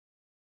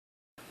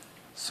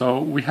So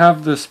we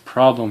have this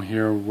problem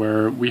here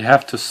where we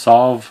have to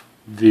solve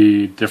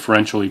the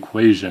differential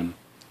equation.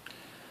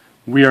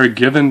 We are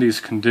given these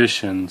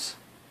conditions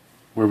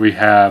where we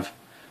have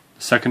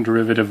the second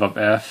derivative of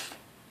f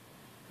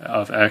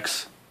of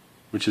x,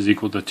 which is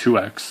equal to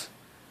 2x.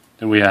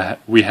 Then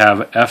we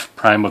have f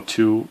prime of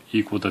 2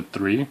 equal to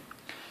 3.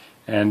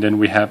 And then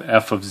we have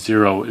f of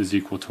 0 is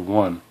equal to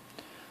 1.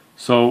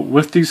 So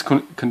with these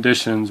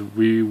conditions,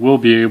 we will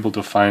be able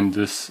to find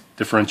this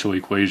differential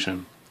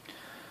equation.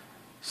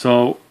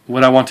 So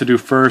what I want to do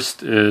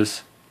first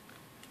is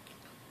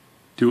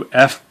do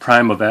f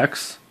prime of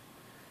x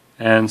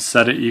and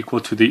set it equal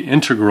to the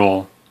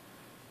integral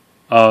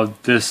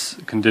of this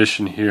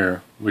condition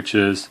here, which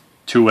is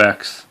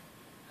 2x,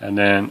 and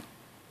then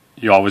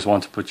you always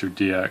want to put your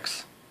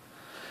dx.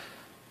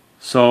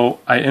 So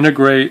I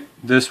integrate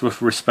this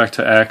with respect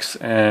to x,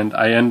 and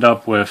I end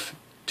up with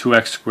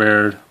 2x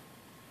squared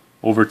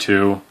over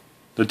 2.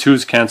 The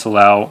 2's cancel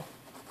out,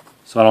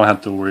 so I don't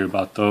have to worry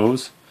about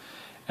those.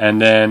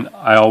 And then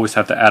I always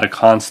have to add a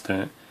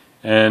constant,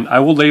 and I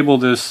will label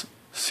this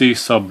c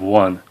sub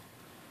 1.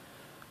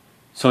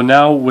 So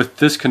now with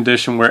this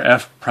condition where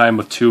f prime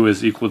of 2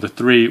 is equal to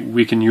 3,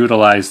 we can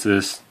utilize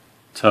this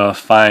to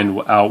find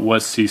out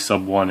what c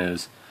sub 1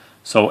 is.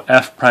 So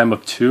f prime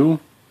of 2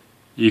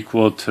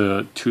 equal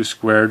to 2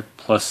 squared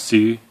plus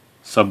c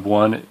sub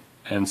 1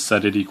 and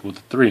set it equal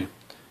to 3.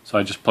 So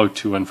I just plug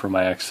 2 in for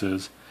my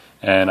x's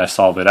and I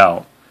solve it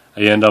out.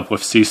 I end up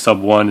with c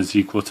sub 1 is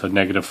equal to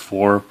negative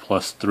 4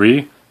 plus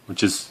 3,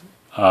 which is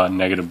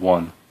negative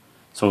 1.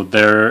 So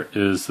there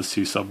is the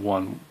c sub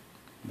 1,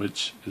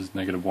 which is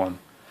negative 1.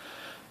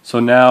 So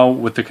now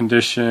with the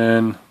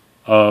condition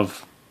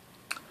of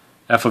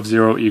f of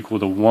 0 equal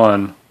to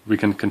 1, we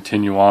can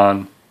continue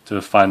on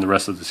to find the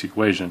rest of this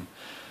equation.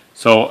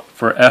 So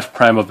for f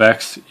prime of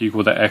x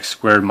equal to x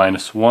squared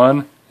minus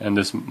 1, and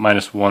this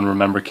minus 1,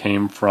 remember,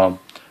 came from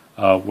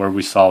where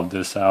we solved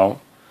this out.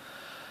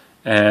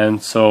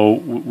 And so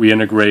we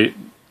integrate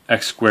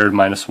x squared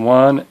minus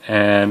 1,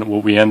 and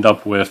what we end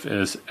up with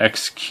is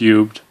x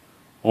cubed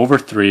over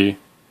 3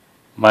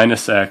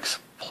 minus x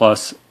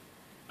plus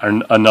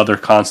another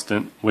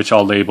constant, which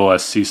I'll label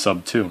as c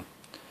sub 2.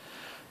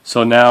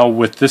 So now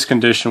with this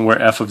condition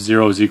where f of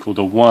 0 is equal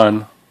to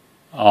 1,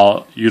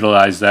 I'll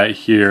utilize that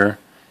here,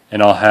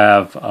 and I'll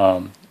have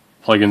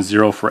plug in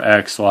 0 for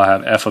x, so I'll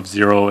have f of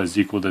 0 is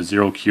equal to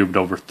 0 cubed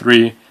over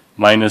 3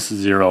 minus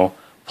 0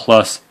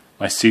 plus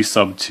my c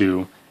sub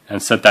 2,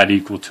 and set that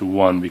equal to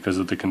 1 because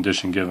of the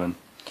condition given.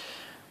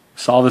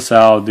 Solve this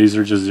out, these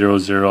are just 0,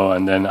 0,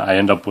 and then I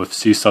end up with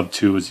c sub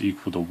 2 is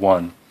equal to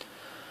 1.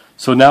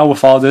 So now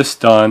with all this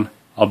done,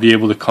 I'll be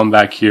able to come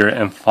back here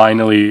and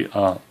finally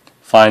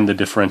find the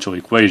differential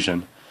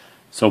equation.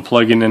 So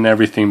plugging in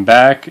everything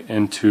back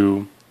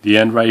into the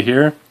end right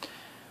here,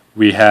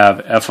 we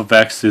have f of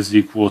x is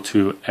equal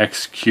to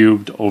x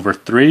cubed over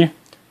 3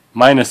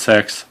 minus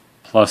x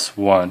plus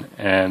 1,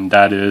 and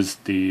that is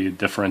the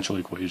differential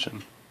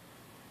equation.